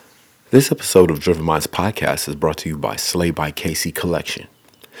This episode of Driven Minds Podcast is brought to you by Slay by Casey Collection.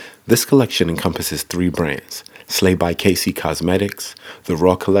 This collection encompasses 3 brands, Slay by Casey Cosmetics, The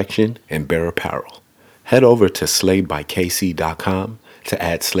Raw Collection, and Bear Apparel. Head over to slaybycasey.com to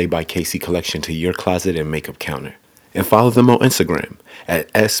add Slay by Casey Collection to your closet and makeup counter. And follow them on Instagram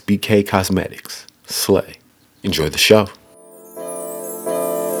at SBK Cosmetics. Slay. Enjoy the show.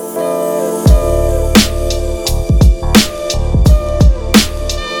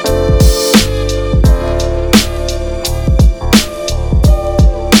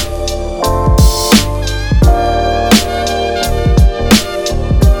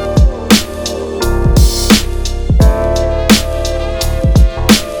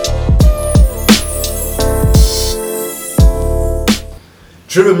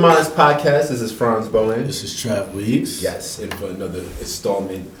 Driven Minds Podcast. This is Franz Bowen. This is Trav Weeks. Yes, and for another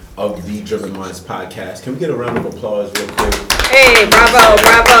installment of the Driven Minds Podcast. Can we get a round of applause real quick? Hey, bravo,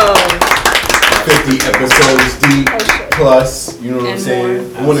 bravo. 50 episodes deep plus, you know what I'm And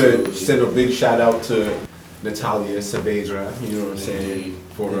saying? more. I want to send a big shout out to Natalia Saavedra, you know what I'm saying,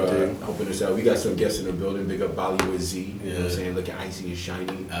 for helping us out. We got some guests in the building. Big up Bollywood Z, you know what I'm saying, looking icy and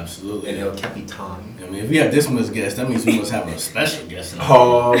shiny. Absolutely. And El Capitan. I mean, if we have this much guests, that means we must have a special guest.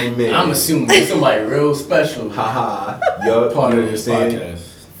 Oh, man. I'm assuming it's somebody real special. Haha. Yup. Part you know of this what I'm saying?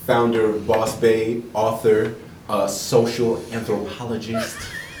 podcast. Founder of Boss Babe, author, social anthropologist.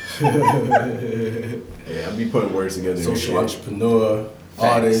 Yeah, I'll be putting words together. Social entrepreneur,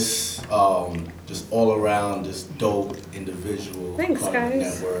 artist, just all around, just dope individual. Thanks, part of the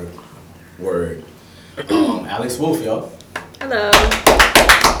guys. Network. Word. Alex Wolf, y'all. Hello.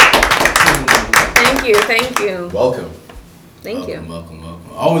 Thank you. Welcome. Thank you. Welcome.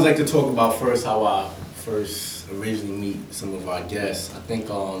 I always like to talk about first how I first originally meet some of our guests. I think,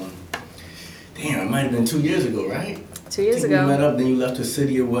 it might have been 2 years ago, right? 2 years I think ago. we met up, then you left the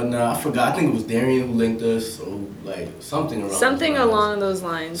city or whatnot. I forgot. I think it was Darian who linked us, or like something around. Something those lines. along those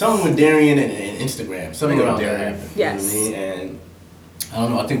lines. Something with Darian and Instagram. Something I know around Darian. that. Yes. You know what I mean? And I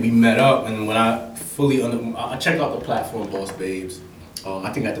don't know. I think we met up, and when I I checked out the platform, Boss Babes. I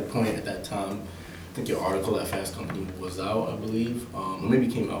think at that time, I think your article at Fast Company was out, I believe. Or maybe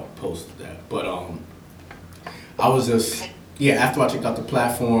it came out post that. But I was just after I checked out the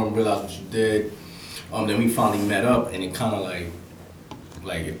platform, realized what you did. Then we finally met up, and it kind of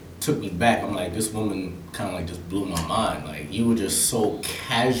like it took me back. I'm like, this woman kind of like just blew my mind. Like, you were just so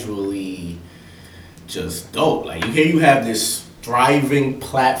casually just dope. Like, you have this thriving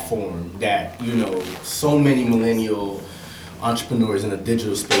platform that, so many millennial entrepreneurs in the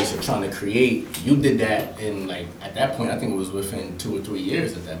digital space are trying to create. You did that in, like, at that point, I think it was within 2 or 3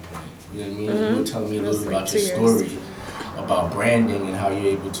 years at that point. You know what I mean? Mm-hmm. You were telling me a It was little like about 2 your years. story, about branding and how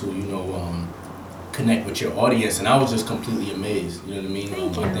you're able to, connect with your audience, and I was just completely amazed. You know what I mean?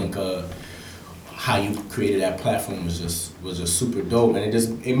 Thank you. I think how you created that platform was just super dope, and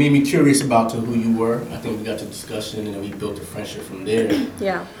it made me curious about who you were. I think we got to discussion, and then we built a friendship from there.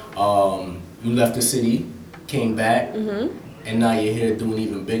 Yeah. You left the city, came back, Mm-hmm. and now you're here doing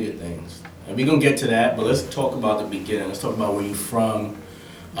even bigger things. And we're gonna get to that, but let's talk about the beginning. Let's talk about where you're from.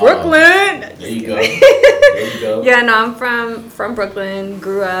 Brooklyn. There you go. There you go. Yeah, no, I'm from Brooklyn.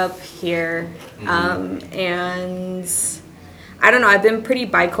 Grew up here, Mm-hmm. and I don't know. I've been pretty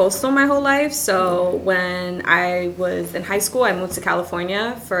bi-coastal my whole life. So when I was in high school, I moved to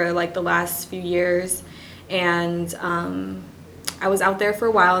California for like the last few years, and I was out there for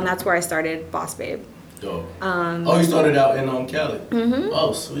a while, and that's where I started Boss Babe. Dope. You started out in Cali. Mm-hmm.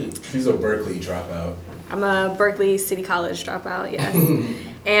 Oh, sweet. She's a Berkeley dropout. I'm a Berkeley City College dropout, yes.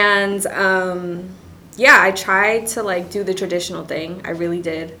 And I tried to like do the traditional thing. I really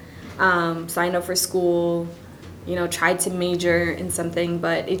did. Signed up for school, tried to major in something,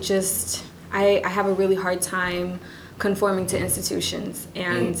 but it just, I have a really hard time conforming to institutions,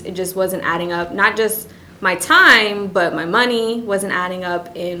 and it just wasn't adding up. Not just my time, but my money wasn't adding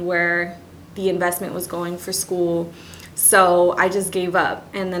up in where the investment was going for school. So I just gave up,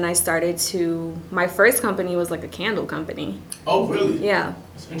 and then I started my first company was like a candle company. Oh, really? Yeah.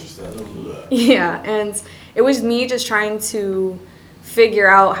 That's interesting. I didn't know that. Yeah, and it was me just trying to figure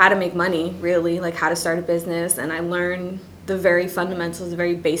out how to make money, really, like how to start a business, and I learned the very fundamentals, the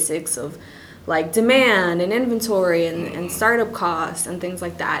very basics of like demand and inventory and startup costs and things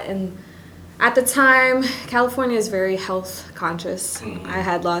like that. And at the time, California is very health conscious. Mm-hmm. I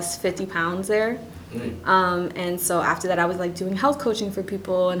had lost 50 pounds there. And so after that, I was like doing health coaching for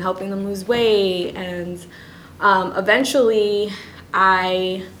people and helping them lose weight. And eventually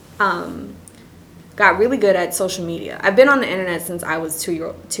I got really good at social media. I've been on the internet since I was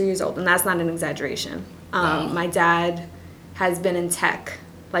 2 years old, and that's not an exaggeration. My dad has been in tech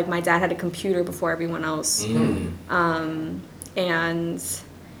Like, my dad had a computer before everyone else. And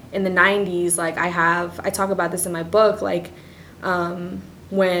in the 90s, like, I talk about this in my book, like,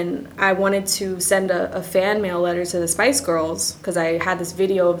 when I wanted to send a fan mail letter to the Spice Girls, because I had this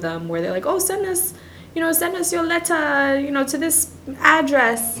video of them where they're like, oh, send us your letter, to this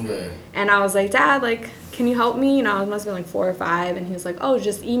address. Right. And I was like, Dad, like, can you help me? I must have been like 4 or 5. And he was like, oh,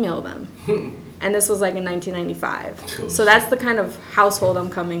 just email them. And this was like in 1995. So that's the kind of household I'm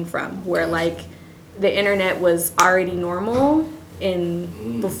coming from, where like the internet was already normal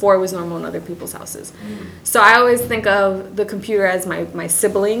before it was normal in other people's houses. So I always think of the computer as my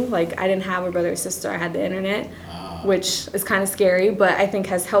sibling. Like, I didn't have a brother or sister, I had the internet, which is kind of scary, but I think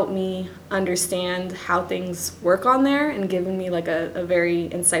has helped me understand how things work on there and given me like a very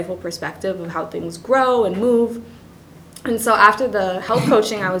insightful perspective of how things grow and move. And so after the health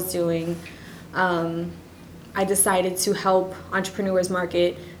coaching I was doing, I decided to help entrepreneurs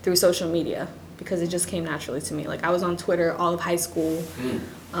market through social media, because it just came naturally to me. Like, I was on Twitter all of high school.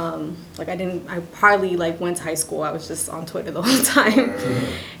 I hardly like went to high school. I was just on Twitter the whole time.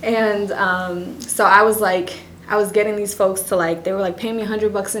 And so I was getting these folks to like, they were like paying me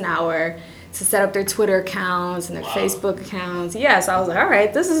 $100 an hour to set up their Twitter accounts and their Facebook accounts. Yeah, so I was like, all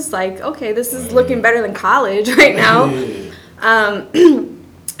right, this is like, okay, this is looking better than college right now.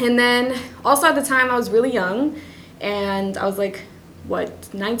 And then also at the time I was really young, and I was like,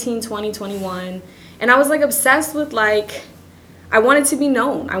 19, 20, 21. And I was like obsessed with like, I wanted to be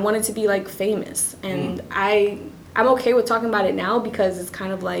known. I wanted to be like famous. And I'm okay with talking about it now, because it's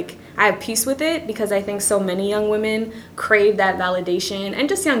kind of like, I have peace with it, because I think so many young women crave that validation, and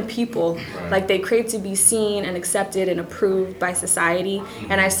just young people, like they crave to be seen and accepted and approved by society.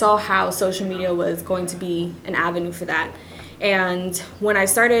 And I saw how social media was going to be an avenue for that. And when I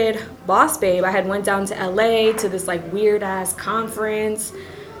started Boss Babe, I had went down to LA to this like weird ass conference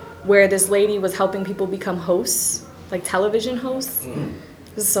where this lady was helping people become hosts, like television hosts.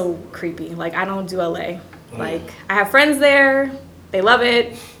 It was so creepy. Like, I don't do LA. Like, I have friends there. They love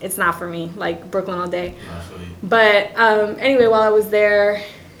it. It's not for me. Like, Brooklyn all day. But anyway, while I was there,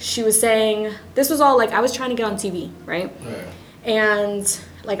 she was saying, this was all like, I was trying to get on TV, right? And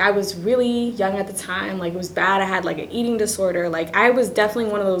like, I was really young at the time. Like, it was bad. I had like an eating disorder. Like, I was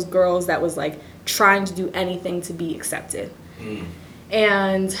definitely one of those girls that was like trying to do anything to be accepted.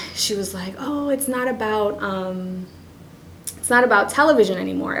 And she was like, oh, it's not about television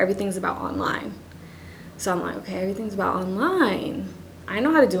anymore. Everything's about online. So I'm like, okay, everything's about online. I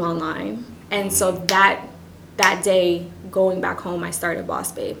know how to do online. And so that day, going back home, I started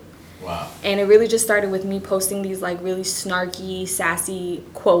Boss Babe. Wow. And it really just started with me posting these like really snarky, sassy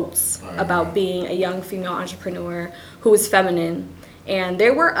quotes about being a young female entrepreneur who was feminine. And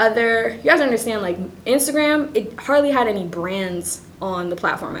there were you have to understand, like, Instagram, it hardly had any brands on the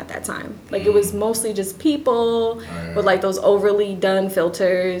platform at that time. Like, it was mostly just people with like those overly done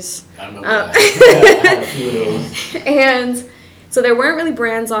filters. I remember that. I had a few of those. And so there weren't really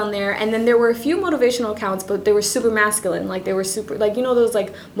brands on there. And then there were a few motivational accounts, but they were super masculine. Like, they were super, like, those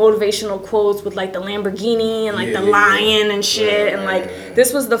like motivational quotes with like the Lamborghini and like the lion and shit. And like,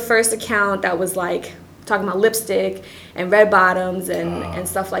 this was the first account that was like talking about lipstick and red bottoms and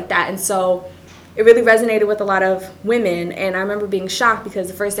stuff like that. And so it really resonated with a lot of women. And I remember being shocked, because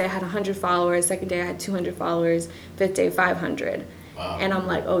the first day I had 100 followers, second day I had 200 followers, fifth day 500. Wow. And I'm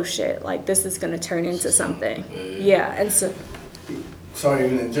like, oh shit, like, this is gonna turn into something. Yeah. And so, sorry,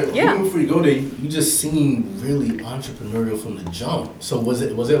 even before you go there, you just seem really entrepreneurial from the jump. So was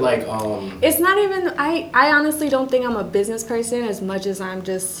it like It's not even, I honestly don't think I'm a business person as much as I'm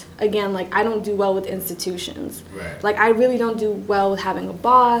just, again, like, I don't do well with institutions. Right. Like, I really don't do well with having a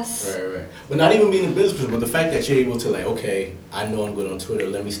boss. Right. But not even being a business person, but the fact that you're able to, like, okay, I know I'm good on Twitter,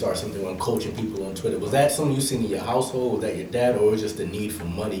 let me start something where I'm coaching people on Twitter. Was that something you seen in your household? Was that your dad? Or was it just the need for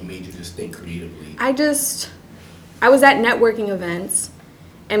money made you just think creatively? I was at networking events,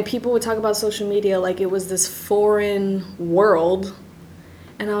 and people would talk about social media like it was this foreign world.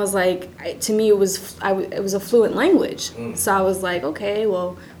 And I was like, to me, it was a fluent language. So I was like, okay,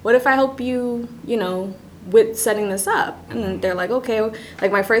 well, what if I help you, with setting this up? And then they're like, okay.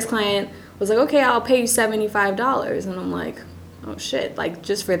 Like, my first client was like, okay, I'll pay you $75. And I'm like, oh shit, like,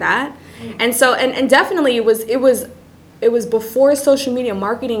 just for that? And so, and definitely it was before social media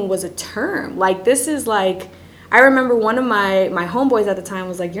marketing was a term. Like, this is like, I remember one of my homeboys at the time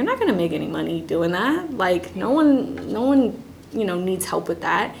was like, you're not going to make any money doing that. Like, no one, needs help with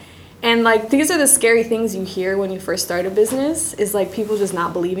that. And like, these are the scary things you hear when you first start a business, is like people just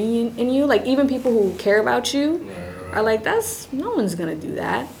not believing in you. Like, even people who care about you are like, no one's going to do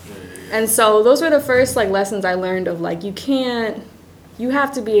that. And so those were the first like lessons I learned of like, you can't you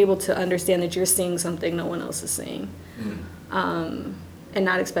have to be able to understand that you're seeing something no one else is seeing, and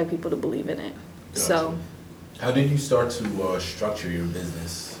not expect people to believe in it. Gotcha. So, how did you start to structure your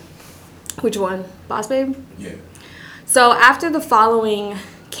business? which one? Boss Babe? Yeah. So after the following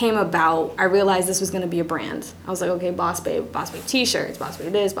came about, I realized this was going to be a brand. I was like, okay, Boss Babe t-shirts, Boss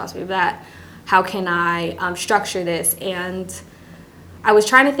Babe this, Boss Babe that. How can I structure this? And I was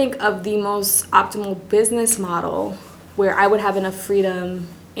trying to think of the most optimal business model where I would have enough freedom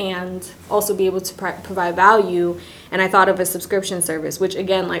and also be able to provide value. And I thought of a subscription service, which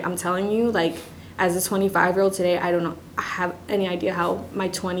again, like I'm telling you, like as a 25-year-old today, I don't know, I have any idea how my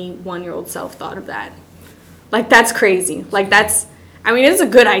 21-year-old self thought of that. Like that's crazy. Like that's, I mean, it's a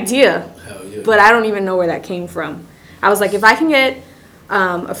good idea, Hell yeah. but I don't even know where that came from. I was like, if I can get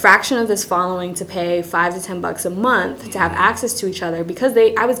a fraction of this following to pay $5 to $10 a month to have access to each other, because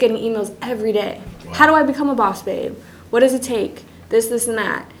I was getting emails every day. Wow. How do I become a Boss Babe? What does it take? This, and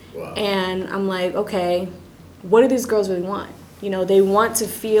that. Wow. And I'm like, okay, what do these girls really want? You know, they want to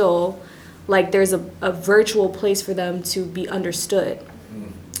feel like there's a virtual place for them to be understood.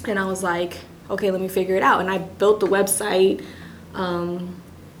 And I was like, okay, let me figure it out. And I built the website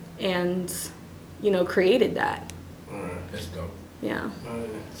and, you know, created that. Alright, that's dope. Yeah.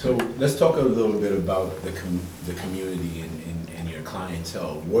 So let's talk a little bit about the community and your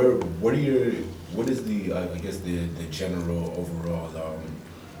clientele. What is the I guess the general overall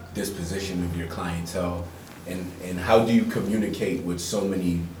disposition of your clientele, and how do you communicate with so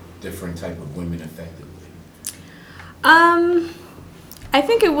many different type of women effectively? I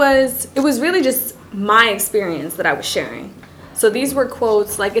think it was really just my experience that I was sharing. So these were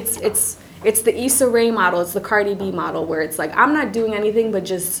quotes, like it's the Issa Rae model, it's the Cardi B model, where it's like I'm not doing anything but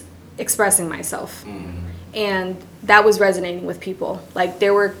just expressing myself. And that was resonating with people. Like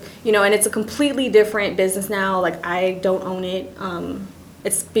there were, you know, and it's a completely different business now. Like I don't own it.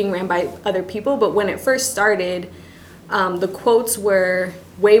 It's being ran by other people. But when it first started, the quotes were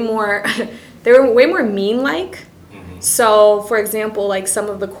way more, they were way more mean-like. So, for example, like some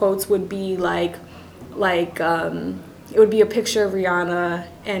of the quotes would be like it would be a picture of Rihanna,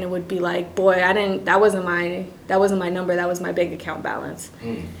 and it would be like, boy, that wasn't my number, that was my bank account balance.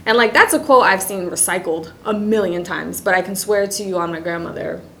 And like that's a quote I've seen recycled a million times, but I can swear to you on my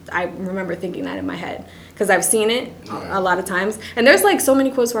grandmother, I remember thinking that in my head because I've seen it a lot of times. And there's like so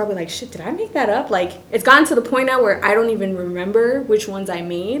many quotes where I'll be like, shit, did I make that up? Like it's gotten to the point now where I don't even remember which ones I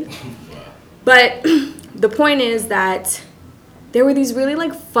made. But the point is that there were these really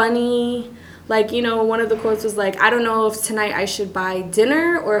like funny, like, you know, one of the quotes was like, I don't know if tonight I should buy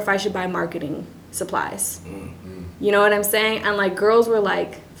dinner or if I should buy marketing supplies. You know what I'm saying? And like girls were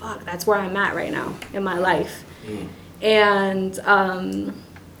like, fuck, that's where I'm at right now in my life. And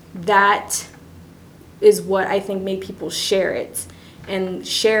that is what I think made people share it. And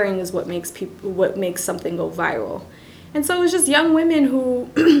sharing is what makes something go viral. And so it was just young women who,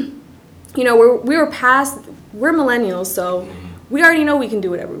 you know, we're millennials, so we already know we can do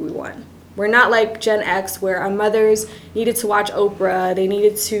whatever we want. We're not like Gen X where our mothers needed to watch Oprah. They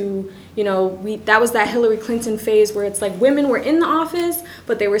needed to, you know, that was that Hillary Clinton phase where it's like women were in the office,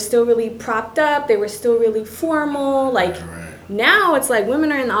 but they were still really propped up. They were still really formal. Like now it's like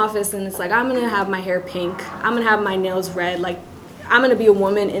women are in the office and it's like, I'm going to have my hair pink. I'm going to have my nails red. Like I'm going to be a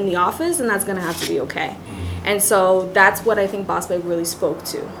woman in the office and that's going to have to be okay. And so that's what I think Boss Babe really spoke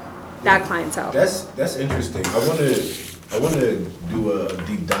to, that clientele. That's interesting. I want to do a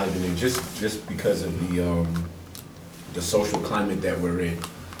deep dive in it just because of the social climate that we're in.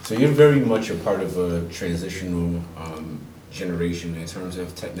 So you're very much a part of a transitional generation in terms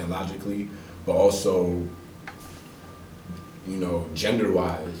of technologically, but also, you know,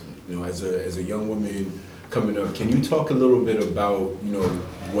 gender-wise. You know, as a young woman coming up, can you talk a little bit about, you know,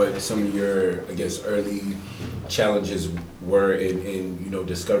 what some of your, I guess, early challenges were in you know,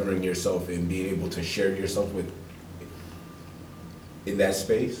 discovering yourself and being able to share yourself with in that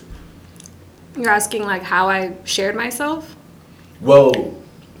space? You're asking like how I shared myself? Well,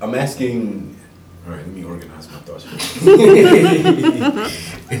 I'm asking. All right, let me organize my thoughts.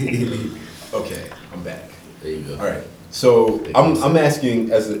 Okay, I'm back. There you go. All right, so I'm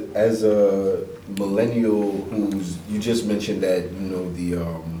asking as a millennial who's, you just mentioned that, you know,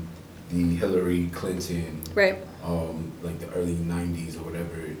 the Hillary Clinton, Right. Like the early '90s or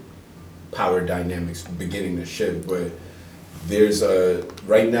whatever, power dynamics beginning to shift, but there's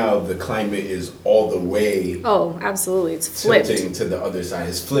right now the climate is all the way Oh, absolutely. It's flipped. tilting to the other side.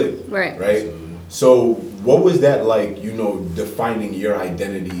 It's flipped. Right. Right? So what was that like, you know, defining your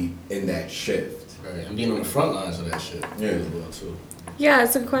identity in that shift? Right, and being on the front lines of that shit. Yeah. As well too. Yeah,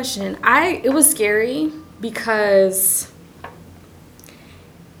 it's a good question. It was scary because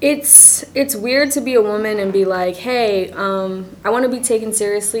It's weird to be a woman and be like, hey, I want to be taken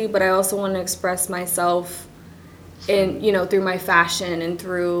seriously, but I also want to express myself in, through my fashion and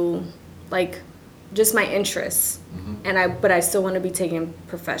through like just my interests. But I still want to be taken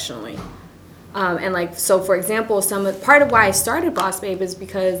professionally. And like, so for example, part of why I started Boss Babe is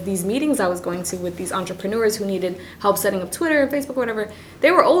because these meetings I was going to with these entrepreneurs who needed help setting up Twitter and Facebook or whatever,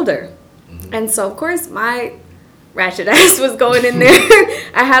 they were older. And so of course my ratchet ass was going in there.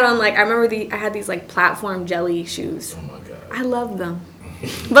 I had on like, I had these like platform jelly shoes. Oh my God. I love them.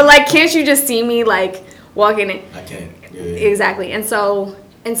 But like, can't you just see me like walking in? I can't. Yeah. Exactly. And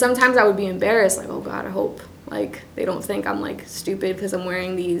sometimes I would be embarrassed, like, oh God, I hope like they don't think I'm like stupid because I'm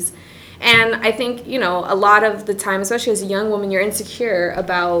wearing these. And I think, a lot of the time, especially as a young woman, you're insecure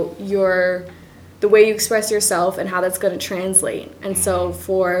about the way you express yourself and how that's going to translate. And so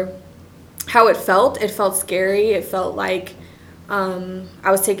for how it felt scary. It felt like I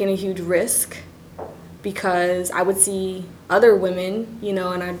was taking a huge risk because I would see other women,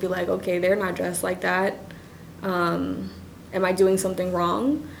 and I'd be like, okay, they're not dressed like that. Am I doing something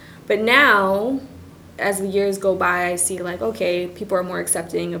wrong? But now, as the years go by, I see like, okay, people are more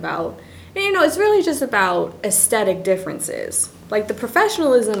accepting about, and it's really just about aesthetic differences. Like the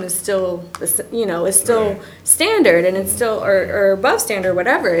professionalism is still, Right. standard, and it's still, or above standard,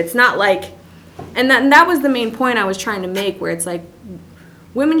 whatever. It's not like, and that was the main point I was trying to make, where it's like,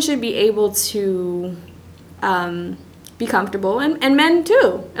 women should be able to be comfortable, and men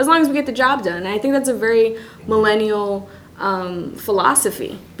too, as long as we get the job done. And I think that's a very millennial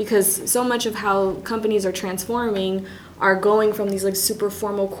philosophy, because so much of how companies are transforming are going from these like super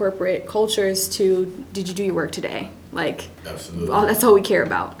formal corporate cultures to, did you do your work today? Like, Absolutely. that's all we care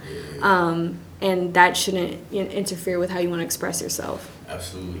about. Yeah. And that shouldn't interfere with how you want to express yourself.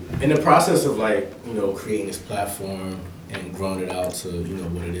 Absolutely. In the process of like, creating this platform and growing it out to,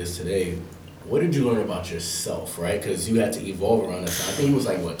 what it is today, what did you learn about yourself, right? Because you had to evolve around this. I think you was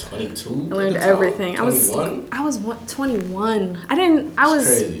like, what, 22? I learned everything. 21? I was 21. I was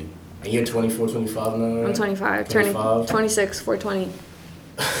crazy. And you're 24, 25 now? I'm 25, 25? turning 26, 420.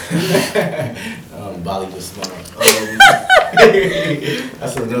 Bali just smart.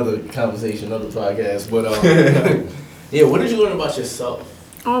 That's another conversation, another podcast. But yeah, what did you learn about yourself?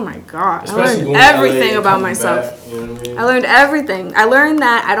 Oh my God. Especially I learned going to LA everything and about coming myself. back, you know what I mean? I learned everything. I learned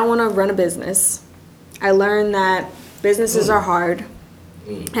that I don't want to run a business. I learned that businesses are hard,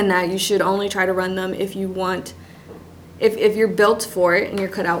 and that you should only try to run them if you're built for it and you're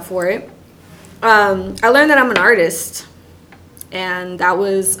cut out for it. I learned that I'm an artist, and that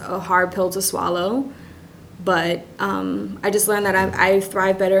was a hard pill to swallow. But I just learned that I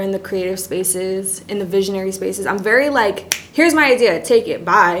thrive better in the creative spaces, in the visionary spaces. I'm very like, here's my idea, take it,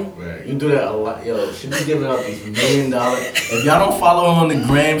 bye. Right. You do that a lot. Yo, she be giving out these $1 million. If y'all don't follow her on the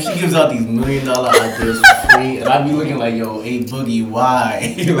gram, she gives out these $1 million ideas for free. And I be looking like, yo, A Boogie,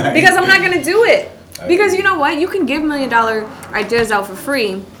 why? Like, Because I'm not going to do it. Because you know what? You can give $1 million ideas out for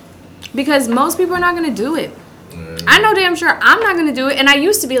free, because most people are not going to do it. I know damn sure I'm not gonna do it. And I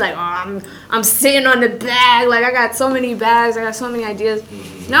used to be like, oh, I'm sitting on the bag, like I got so many bags, I got so many ideas.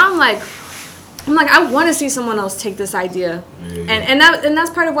 Now I'm like I want to see someone else take this idea, and that's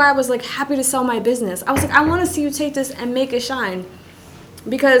part of why I was like happy to sell my business. I was like, I want to see you take this and make it shine,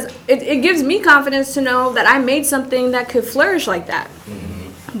 because it gives me confidence to know that I made something that could flourish like that.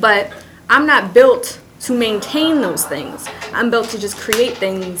 But I'm not built to maintain those things. I'm built to just create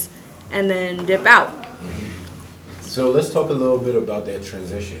things and then dip out. So let's talk a little bit about that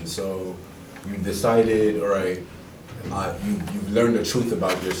transition. So you decided, all right, you've learned the truth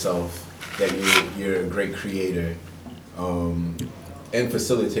about yourself, that you're a great creator and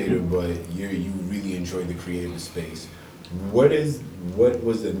facilitator, but you really enjoy the creative space. What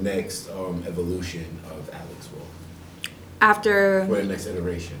was the next evolution of Alex Wolf? Or the next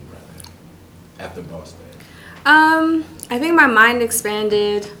iteration, rather, after Boss Babe? I think my mind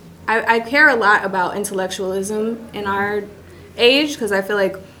expanded. I care a lot about intellectualism in our age, because I feel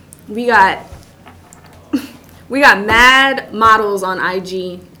like we got mad models on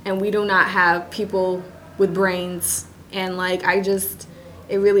IG, and we do not have people with brains. And like,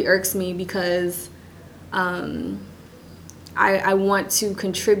 it really irks me, because I want to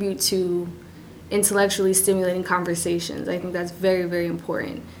contribute to intellectually stimulating conversations. I think that's very, very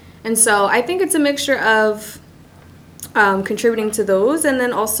important. And so I think it's a mixture of contributing to those, and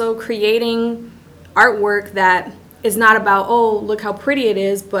then also creating artwork that is not about, oh, look how pretty it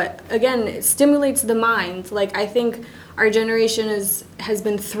is, but again, it stimulates the mind. Like, I think our generation has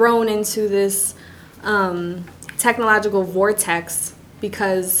been thrown into this technological vortex,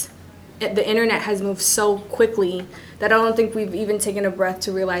 because the internet has moved so quickly that I don't think we've even taken a breath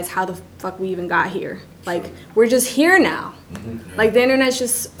to realize how the fuck we even got here. Like, we're just here now. Like, the internet's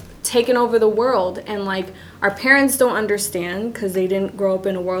just taken over the world, and like our parents don't understand because they didn't grow up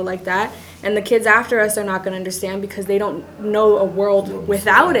in a world like that, and the kids after us are not going to understand because they don't know a world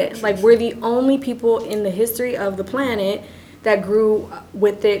without it. Like, we're the only people in the history of the planet that grew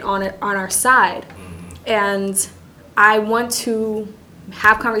with it on our side. And I want to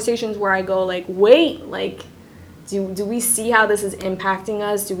have conversations where I go like, wait, like, do we see how this is impacting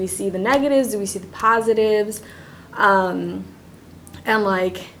us? Do we see the negatives? Do we see the positives? And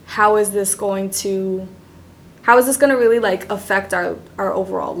like, how is this going to really like affect our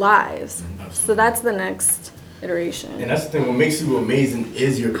overall lives? Absolutely. So that's the next iteration. And that's the thing, what makes you amazing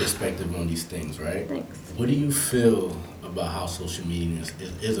is your perspective on these things, right? Thanks. What do you feel about how social media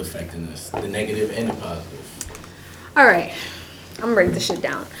is affecting us, the negative and the positive? All right, I'm gonna break this shit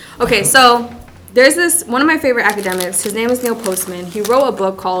down. Okay, so there's this, one of my favorite academics, his name is Neil Postman. He wrote a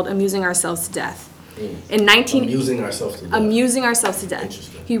book called Amusing Ourselves to Death. Amusing ourselves to death. Amusing Ourselves to Death.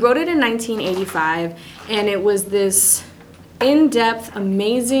 Interesting. He wrote it in 1985, and it was this in-depth,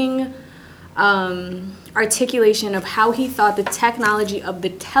 amazing articulation of how he thought the technology of the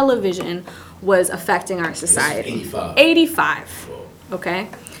television was affecting our society. This is 85. 85. Whoa. Okay?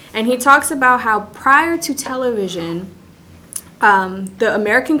 And he talks about how prior to television, the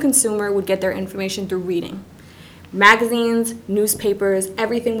American consumer would get their information through reading. Magazines, newspapers,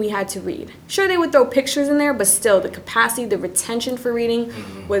 everything we had to read. Sure, they would throw pictures in there, but still the capacity, the retention for reading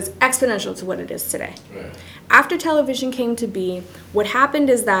was exponential to what it is today. Right. After television came to be, what happened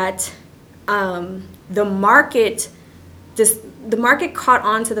is that the market caught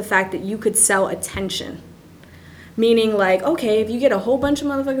on to the fact that you could sell attention. Meaning like, okay, if you get a whole bunch of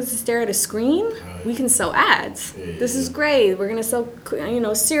motherfuckers to stare at a screen, we can sell ads. Yeah. This is great. We're gonna sell,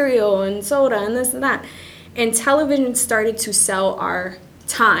 cereal and soda and this and that. And television started to sell our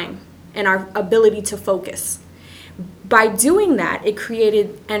time and our ability to focus. By doing that, it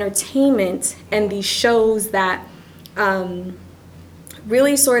created entertainment and these shows that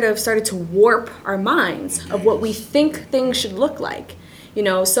really sort of started to warp our minds of what we think things should look like.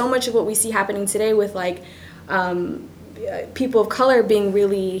 So much of what we see happening today with like people of color being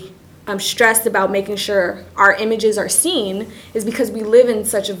really stressed about making sure our images are seen is because we live in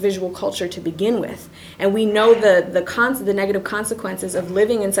such a visual culture to begin with, and we know the negative consequences of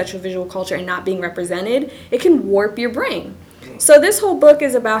living in such a visual culture and not being represented. It can warp your brain. So this whole book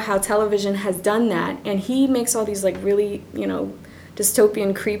is about how television has done that, and he makes all these like really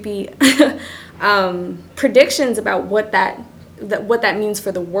dystopian, creepy predictions about what that means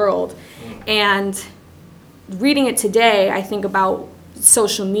for the world. And reading it today, I think about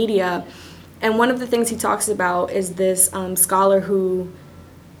social media, and one of the things he talks about is this scholar who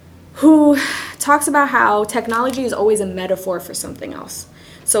talks about how technology is always a metaphor for something else.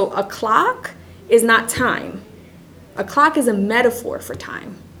 So a clock is not time. A clock is a metaphor for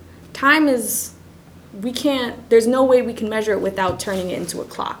time. Time is, there's no way we can measure it without turning it into a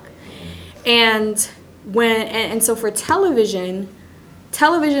clock. And so for television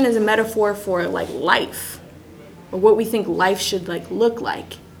is a metaphor for like life, or what we think life should like look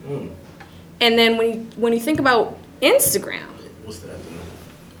like. And then when you think about Instagram, What's that?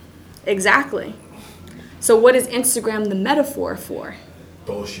 exactly. So what is Instagram the metaphor for?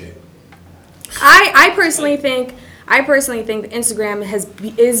 Bullshit. I personally think that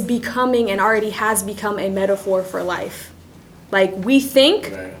Instagram is becoming and already has become a metaphor for life. Like, we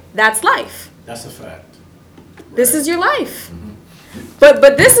think Right. that's life. That's a fact. This is your life.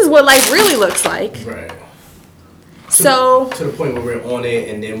 But this is what life really looks like. Right. So To the point where we're on it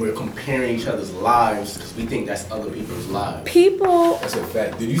and then we're comparing each other's lives because we think that's other people's lives. people, That's a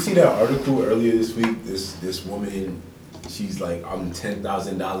fact. Did you see that article earlier this week? This woman, she's like, I'm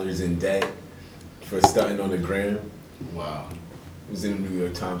 $10,000 in debt for stunting on the gram. Wow. It was in the New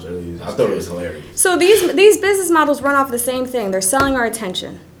York Times earlier. I thought it was hilarious. so these business models run off the same thing. They're selling our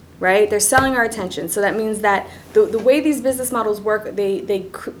attention, right? They're selling our attention. So that means that the way these business models work,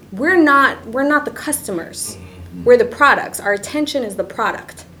 we're not the customers. We're the products. Our attention is the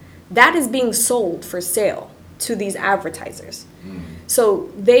product. That is being sold for sale to these advertisers.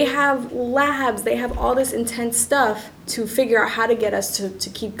 So they have labs, they have all this intense stuff to figure out how to get us to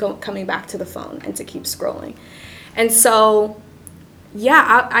keep coming back to the phone and to keep scrolling. And so,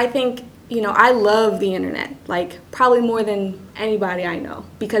 yeah, I think, I love the internet, like probably more than anybody I know,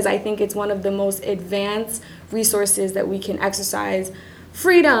 because I think it's one of the most advanced resources that we can exercise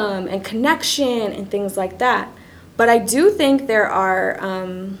freedom and connection and things like that. But I do think there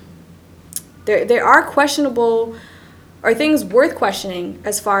are questionable or things worth questioning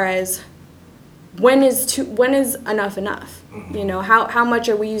as far as when is enough enough? You know, how much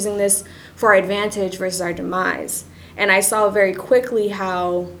are we using this for our advantage versus our demise? And I saw very quickly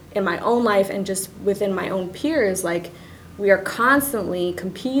how in my own life and just within my own peers, like, we are constantly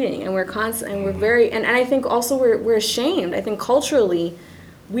competing, and we're very, and I think also we're ashamed. I think culturally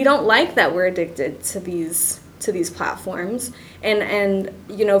we don't like that we're addicted to these platforms. And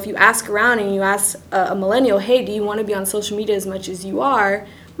you know, if you ask around and you ask a millennial, hey, do you want to be on social media as much as you are?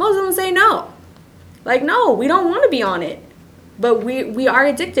 Most of them say no. Like, no, we don't want to be on it. But we are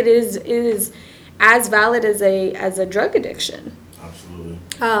addicted. It is as valid as a drug addiction. Absolutely.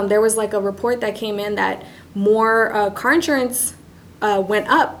 There was like a report that came in that more car insurance went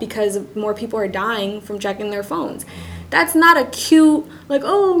up because more people are dying from checking their phones. That's not a cute, like,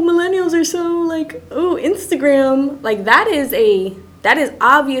 oh, millennials are so, like, oh, Instagram. Like, that is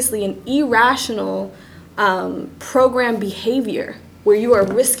obviously an irrational program behavior where you are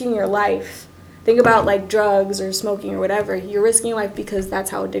risking your life. Think about, like, drugs or smoking or whatever. You're risking your life because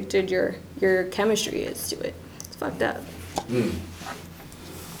that's how addicted your chemistry is to it. It's fucked up.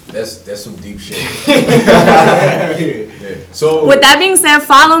 That's some deep shit. Yeah. So with that being said,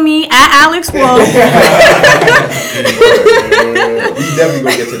 follow me at Alex Wolf. We definitely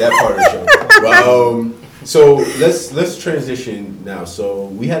gonna get to that part of the show. Well, so let's transition now. So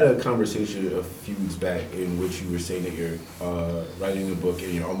we had a conversation a few weeks back in which you were saying that you're writing a book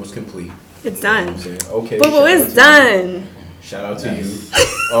and you're almost complete. It's done. Okay. Boo-boo, it's done. Shout out to you.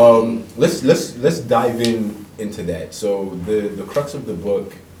 Let's dive into that. So the crux of the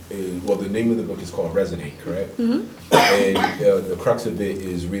book is, well, the name of the book is called Resonate, correct? Mm-hmm. And the crux of it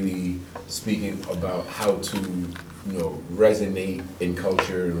is really speaking about how to, you know, resonate in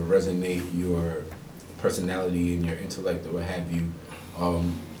culture, resonate your personality and your intellect or what have you,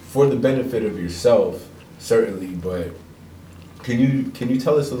 for the benefit of yourself, certainly, but can you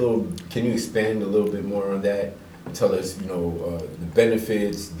tell us can you expand a little bit more on that? Tell us, you know, the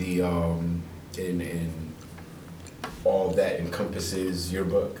benefits, and all that encompasses your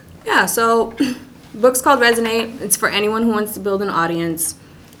book. Yeah, so the book's called Resonate. It's for anyone who wants to build an audience.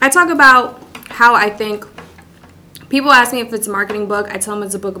 I talk about how I think people ask me if it's a marketing book. I tell them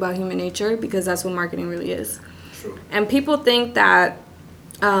it's a book about human nature because that's what marketing really is. True. And people think that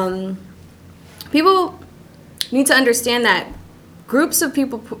people need to understand that groups of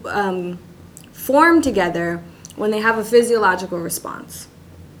people form together when they have a physiological response.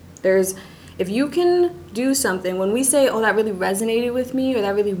 If you can do something, when we say, oh, that really resonated with me, or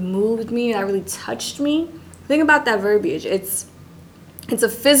that really moved me, or that really touched me, think about that verbiage. It's a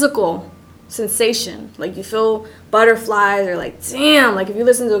physical sensation. Like, you feel butterflies, or like, damn, like if you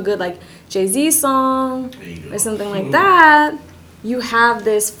listen to a good, like, Jay-Z song, or something like that, you have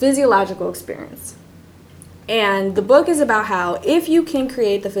this physiological experience. And the book is about how if you can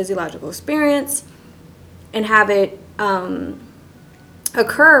create the physiological experience and have it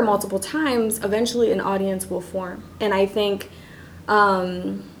occur multiple times, eventually an audience will form. And I think,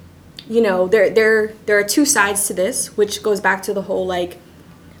 you know, there are two sides to this, which goes back to the whole, like,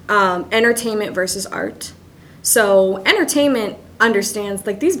 entertainment versus art. So entertainment understands,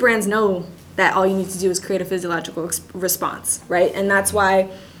 like, these brands know that all you need to do is create a physiological response, right? And that's why,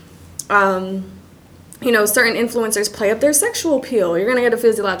 you know, certain influencers play up their sexual appeal. You're gonna get a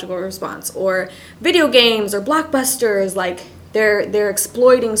physiological response. Or video games or blockbusters, like, they're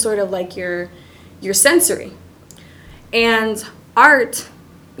exploiting sort of like your sensory. And art,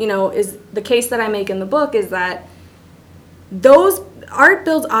 you know, is the case that I make in the book is that those art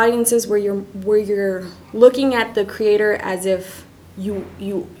builds audiences where you're looking at the creator as if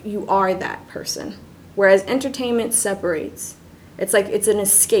you are that person, whereas entertainment separates. It's like it's an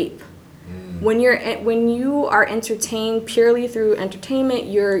escape. When you are entertained purely through entertainment,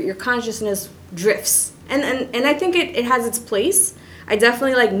 your consciousness drifts, and I think it has its place. I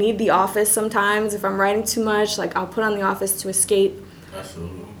definitely, like, need The Office sometimes. If I'm writing too much, like, I'll put on The Office to escape.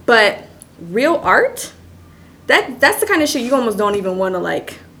 Absolutely. But real art, that's the kind of shit you almost don't even want to,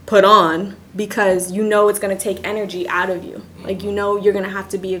 like, put on, because you know it's going to take energy out of you. Like, you know you're going to have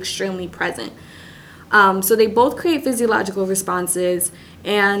to be extremely present. So they both create physiological responses.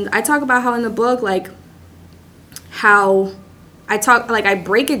 And I talk about how in the book, like, how I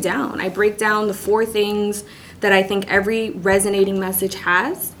break it down. I break down the 4 things that I think every resonating message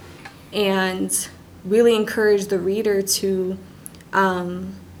has, and really encourage the reader to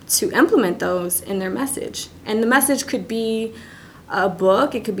implement those in their message. And the message could be a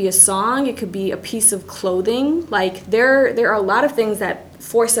book, it could be a song, it could be a piece of clothing. Like, there are a lot of things that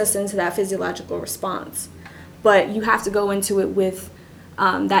force us into that physiological response. But you have to go into it with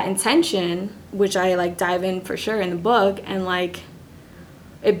that intention, which I, like, dive in for sure in the book, and, like,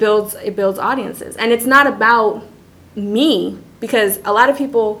 It builds audiences. And it's not about me, because a lot of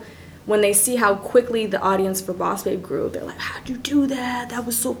people, when they see how quickly the audience for Boss Babe grew, they're like, how'd you do that? That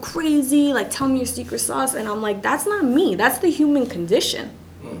was so crazy. Like, tell me your secret sauce. And I'm like, that's not me. That's the human condition.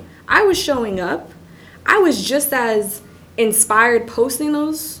 I was showing up. I was just as inspired posting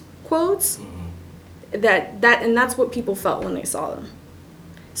those quotes. And that's what people felt when they saw them.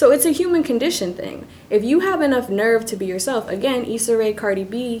 So it's a human condition thing. If you have enough nerve to be yourself, again, Issa Rae Cardi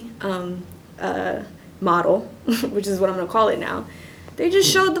B model, which is what I'm going to call it now, they just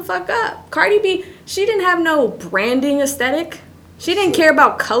showed the fuck up. Cardi B, she didn't have no branding aesthetic. She didn't care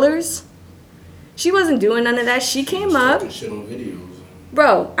about colors. She wasn't doing none of that. She came up. Shit on videos.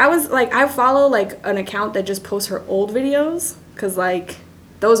 Bro, I follow like an account that just posts her old videos, because like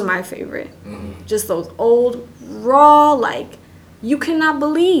those are my favorite. Mm-hmm. Just those old, raw, like, you cannot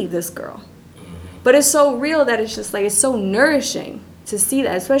believe this girl. Mm-hmm. But it's so real that it's just like, it's so nourishing to see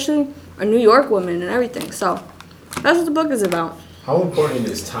that, especially a New York woman and everything. So that's what the book is about. How important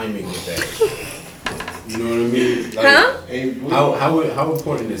is timing with that? You know what I mean? Like, huh? How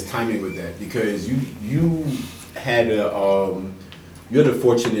important is timing with that? Because you had a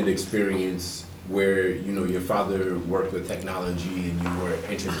fortunate experience where, you know, your father worked with technology and you were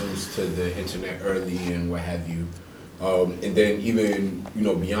introduced to the internet early and what have you. And then even, you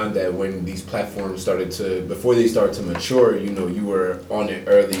know, beyond that, when these platforms before they started to mature, you know, you were on it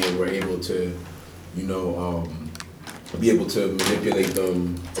early and were able to, you know, be able to manipulate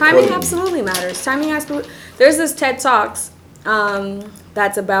them. Timing absolutely matters. There's this TED Talks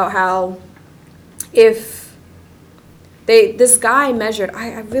that's about how this guy measured,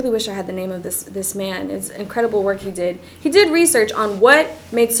 I really wish I had the name of this man. It's incredible work he did. He did research on what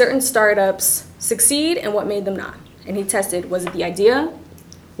made certain startups succeed and what made them not. And he tested, was it the idea?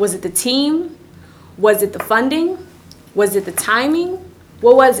 Was it the team? Was it the funding? Was it the timing?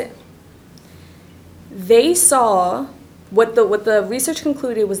 What was it? They saw, what the research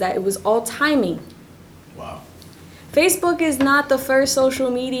concluded was that it was all timing. Wow. Facebook is not the first social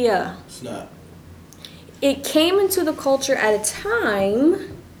media. It's not. It came into the culture at a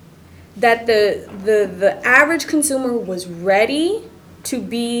time that the average consumer was ready to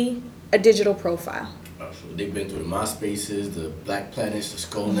be a digital profile. They've been through the MySpaces, the Black Planets, the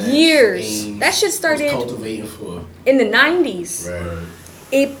Skullnets. Years. AIMS, that shit started cultivating for in the 90s. Right.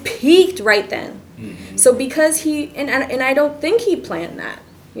 It peaked right then. Mm-hmm. So because and I don't think he planned that.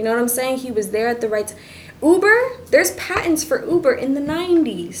 You know what I'm saying? He was there at the right time. Uber, there's patents for Uber in the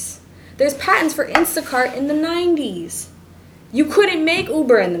 90s. There's patents for Instacart in the 90s. You couldn't make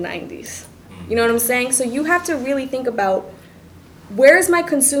Uber in the 90s. You know what I'm saying? So you have to really think about, where is my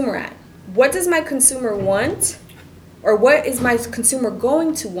consumer at? What does my consumer want? Or what is my consumer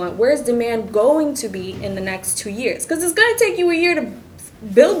going to want? Where is demand going to be in the next 2 years? Because it's going to take you a year to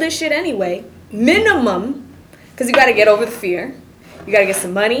build this shit anyway. Minimum. Because you got to get over the fear. You got to get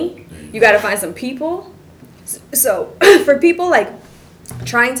some money. You got to find some people. So for people like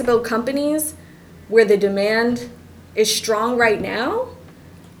trying to build companies where the demand is strong right now,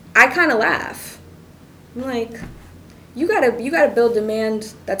 I kind of laugh. I'm like, you gotta build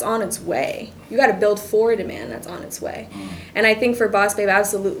demand that's on its way. You gotta build for demand that's on its way. And I think for Boss Babe,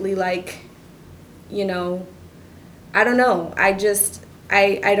 absolutely, like, you know, I don't know. I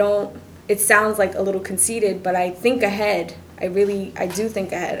don't, it sounds like a little conceited, but I think ahead. I do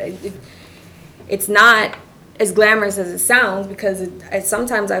think ahead. It's not as glamorous as it sounds, because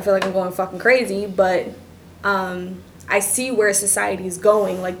sometimes I feel like I'm going fucking crazy, but I see where society is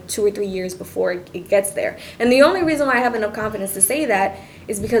going like 2 or 3 years before it gets there. And the only reason why I have enough confidence to say that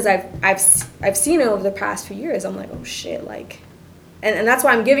is because I've seen it over the past few years. I'm like, oh shit, like, and that's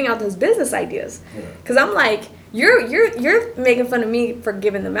why I'm giving out those business ideas, because I'm like, you're making fun of me for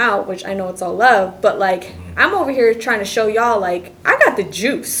giving them out, which I know it's all love, but like, I'm over here trying to show y'all, like, I got the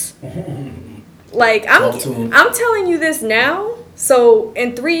juice. Like, I'm telling you this now, so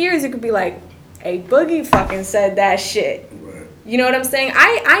in 3 years you could be like, hey, Boogie fucking said that shit. Right. You know what I'm saying?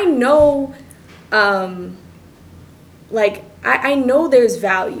 I know, like, I know there's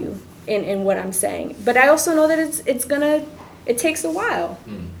value in what I'm saying, but I also know that it takes a while.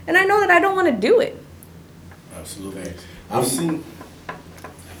 And I know that I don't want to do it. Absolutely. I've seen...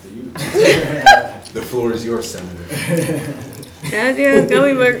 The floor is yours, Senator. Yeah,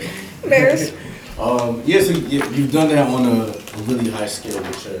 gummy bears. So you've done that on a really high scale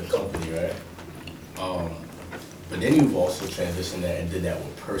with your company, right? But then you've also transitioned that and did that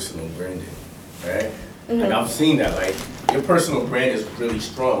with personal branding, right? Mm-hmm. Like, I've seen that, like, your personal brand is really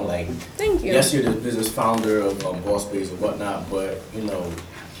strong. Like, thank you. Yes, you're the business founder of Boss Babes and whatnot, but, you know,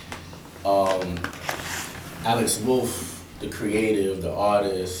 Alex Wolff the creative, the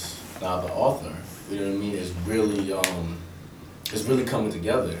artist, now the author, you know what I mean, is really coming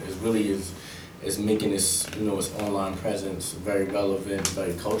together. It's making this, its online presence very relevant,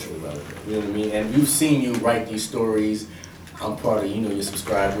 very culturally relevant. You know what I mean? And we've seen you write these stories. I'm part of, your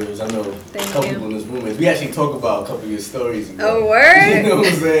subscribers. I know a couple people in this room. We actually talk about a couple of your stories. Oh, word? You know what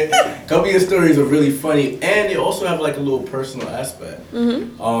I'm saying? A couple of your stories are really funny, and they also have like a little personal aspect.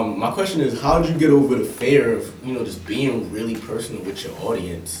 Mm-hmm. My question is, how did you get over the fear of, just being really personal with your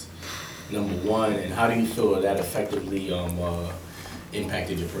audience, number one, and how do you feel that effectively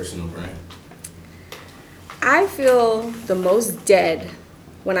impacted your personal brand? I feel the most dead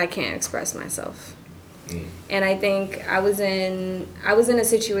when I can't express myself. And I think I was in a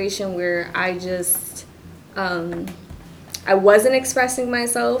situation where I just I wasn't expressing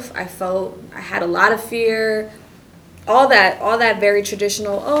myself. I had a lot of fear, all that very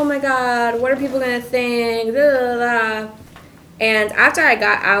traditional, oh my God, what are people gonna think? Blah, blah, blah. And after I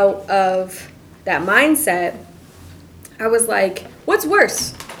got out of that mindset, I was like, what's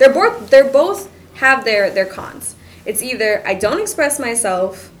worse? They're both have their cons. It's either I don't express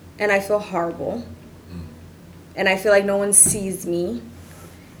myself and I feel horrible, and I feel like no one sees me,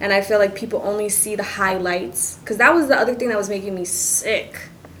 and I feel like people only see the highlights, because that was the other thing that was making me sick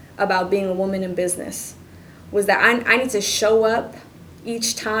about being a woman in business, was that I need to show up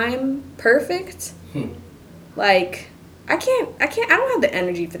each time perfect. Like I don't have the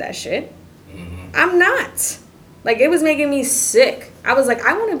energy for that shit. I'm not. Like, it was making me sick. I was like,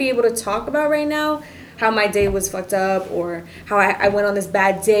 I want to be able to talk about right now how my day was fucked up, or how I went on this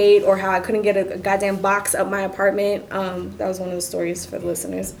bad date, or how I couldn't get a goddamn box up my apartment. That was one of the stories for the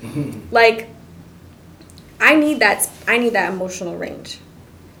listeners. Like, I need that emotional range.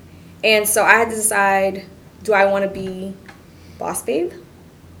 And so I had to decide, do I want to be Boss Babe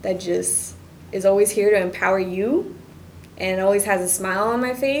that just is always here to empower you and always has a smile on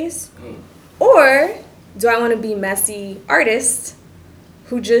my face? Or do I want to be messy artist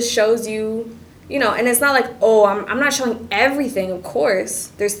who just shows you, and it's not like, oh, I'm not showing everything, of course.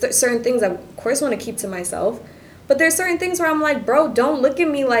 There's certain things I, of course, want to keep to myself. But there's certain things where I'm like, bro, don't look at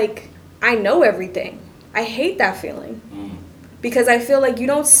me like I know everything. I hate that feeling. Because I feel like you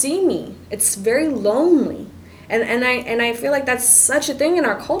don't see me. It's very lonely. And I feel like that's such a thing in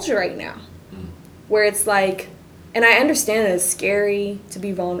our culture right now. Where it's like, and I understand that it's scary to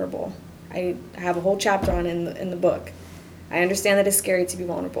be vulnerable. I have a whole chapter on it in the book. I understand that it's scary to be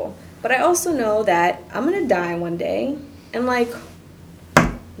vulnerable. But I also know that I'm going to die one day. And, like,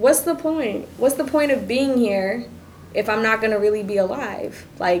 what's the point? What's the point of being here if I'm not going to really be alive?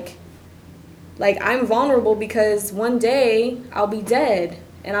 Like, I'm vulnerable because one day I'll be dead.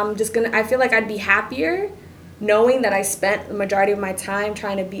 And I feel like I'd be happier knowing that I spent the majority of my time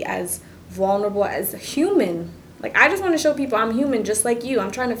trying to be as vulnerable as a human. Like, I just want to show people I'm human just like you. I'm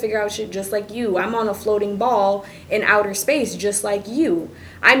trying to figure out shit just like you. I'm on a floating ball in outer space just like you.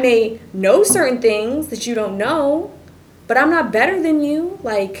 I may know certain things that you don't know, but I'm not better than you.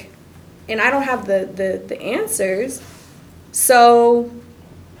 Like, and I don't have the answers. So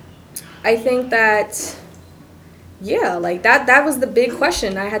I think that, yeah, like that was the big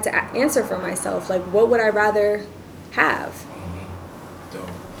question I had to answer for myself. Like, what would I rather have?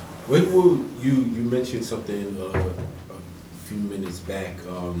 When you mentioned something a few minutes back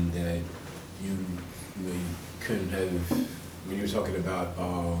that you couldn't have, when you were talking about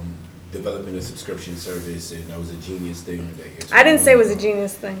developing a subscription service, and that was a genius thing that you're talking I didn't say it was a about.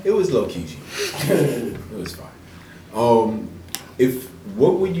 genius thing. It was low key genius. It was fine.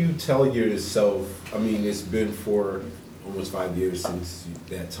 What would you tell yourself? I mean, it's been for almost 5 years since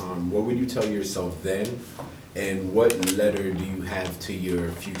that time. What would you tell yourself then? And what letter do you have to your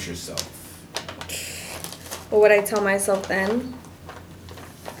future self? What would I tell myself then?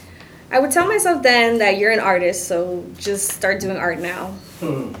 I would tell myself then that you're an artist, so just start doing art now.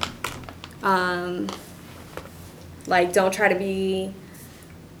 Like, don't try to be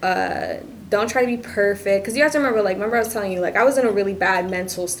perfect, because you have to remember I was telling you, like, I was in a really bad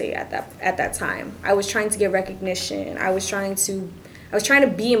mental state at that time. I was trying to get recognition. I was trying to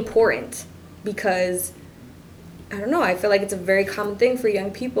be important, because I don't know, I feel like it's a very common thing for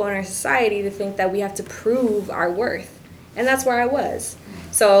young people in our society to think that we have to prove our worth. And that's where I was.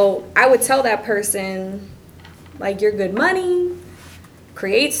 So I would tell that person, like, you're good money,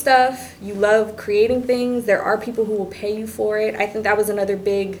 create stuff, you love creating things, there are people who will pay you for it. I think that was another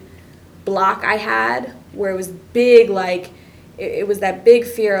big block I had, where it was big, like, it was that big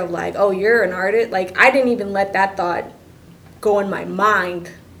fear of, like, oh, you're an artist. Like, I didn't even let that thought go in my mind,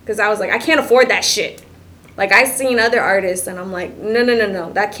 because I was like, I can't afford that shit. Like, I seen other artists, and I'm like,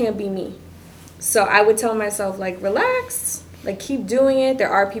 no, that can't be me. So I would tell myself, like, relax, like, keep doing it. There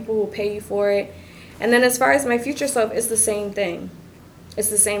are people who pay you for it. And then as far as my future self, it's the same thing. It's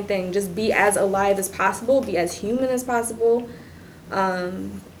the same thing. Just be as alive as possible, be as human as possible.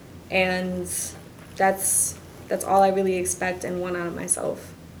 And that's all I really expect and want out of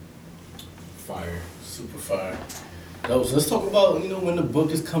myself. Fire. Super fire. So let's talk about, when the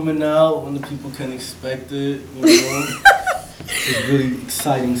book is coming out, when the people can expect it, It's really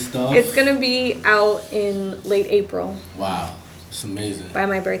exciting stuff. It's going to be out in late April. Wow. It's amazing. By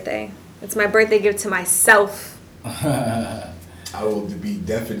my birthday. It's my birthday gift to myself. I will be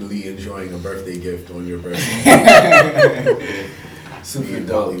definitely enjoying a birthday gift on your birthday. Super in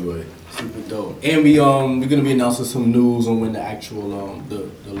dope. Hollywood. Super dope. And we're gonna be announcing some news on when the actual the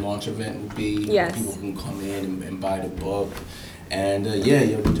launch event will be. Yes. People can come in and buy the book. And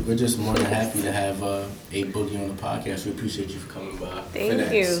we're just more than happy to have A Boogie on the podcast. We appreciate you for coming by.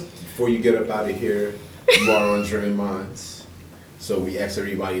 Thank you. Before you get up out of here, you are on Dream Minds. So we ask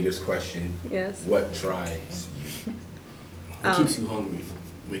everybody this question. Yes. What drives you? What keeps you hungry?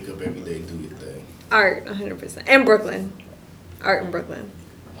 Wake up every day, do your thing. Art, 100%. And Brooklyn. Art in Brooklyn.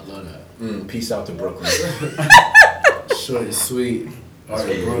 I love that. Peace out to Brooklyn. Short and sweet. Art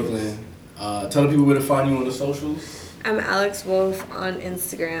in Brooklyn. Tell the people where to find you on the socials. I'm Alex Wolf on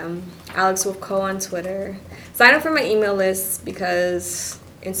Instagram. Alex Wolf Co on Twitter. Sign up for my email list because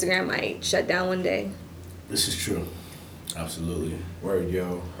Instagram might shut down one day. This is true. Absolutely. Word,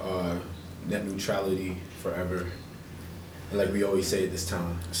 yo. Net neutrality forever. And like we always say at this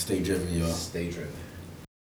time, Stay driven, y'all. stay driven.